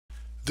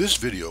This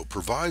video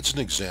provides an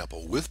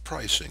example with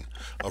pricing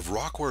of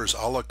RockWare's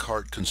a la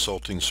carte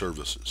consulting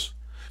services.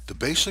 The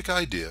basic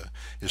idea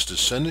is to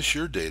send us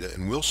your data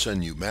and we'll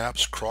send you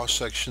maps,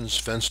 cross-sections,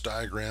 fence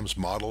diagrams,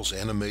 models,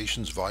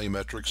 animations,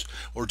 volumetrics,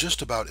 or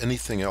just about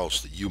anything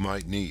else that you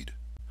might need.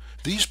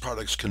 These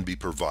products can be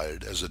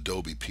provided as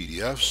Adobe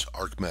PDFs,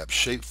 ArcMap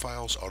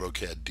shapefiles,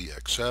 AutoCAD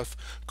DXF,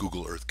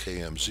 Google Earth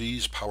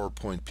KMZs,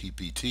 PowerPoint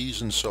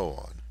PPTs, and so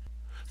on.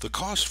 The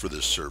cost for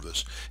this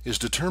service is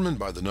determined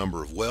by the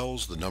number of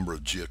wells, the number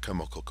of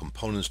geochemical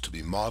components to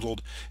be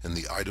modeled, and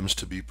the items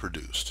to be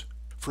produced.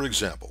 For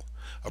example,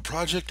 a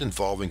project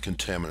involving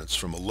contaminants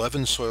from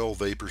 11 soil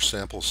vapor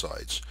sample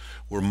sites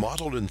were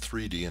modeled in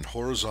 3D and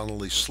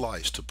horizontally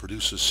sliced to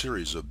produce a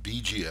series of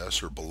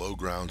BGS or below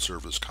ground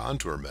surface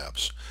contour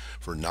maps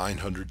for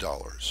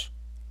 $900.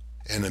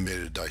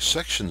 Animated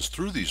dissections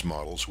through these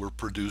models were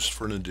produced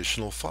for an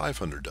additional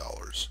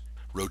 $500.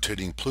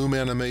 Rotating plume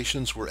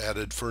animations were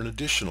added for an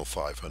additional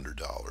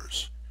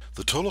 $500.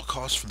 The total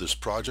cost for this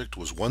project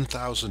was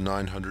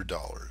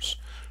 $1,900.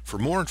 For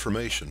more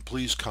information,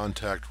 please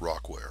contact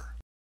RockWare.